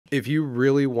If you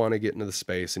really want to get into the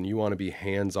space and you want to be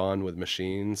hands-on with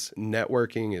machines,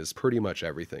 networking is pretty much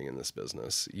everything in this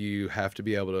business. You have to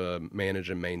be able to manage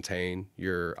and maintain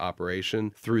your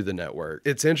operation through the network.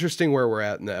 It's interesting where we're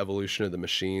at in the evolution of the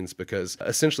machines because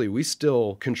essentially we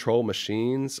still control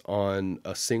machines on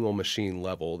a single machine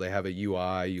level. They have a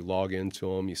UI, you log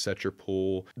into them, you set your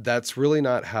pool. That's really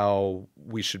not how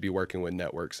we should be working with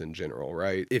networks in general,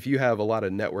 right? If you have a lot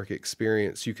of network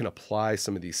experience, you can apply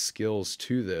some of these skills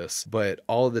to this. But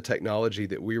all of the technology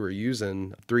that we were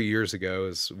using 3 years ago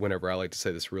is whenever I like to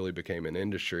say this really became an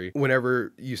industry.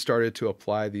 Whenever you started to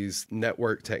apply these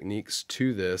network techniques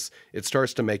to this, it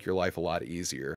starts to make your life a lot easier.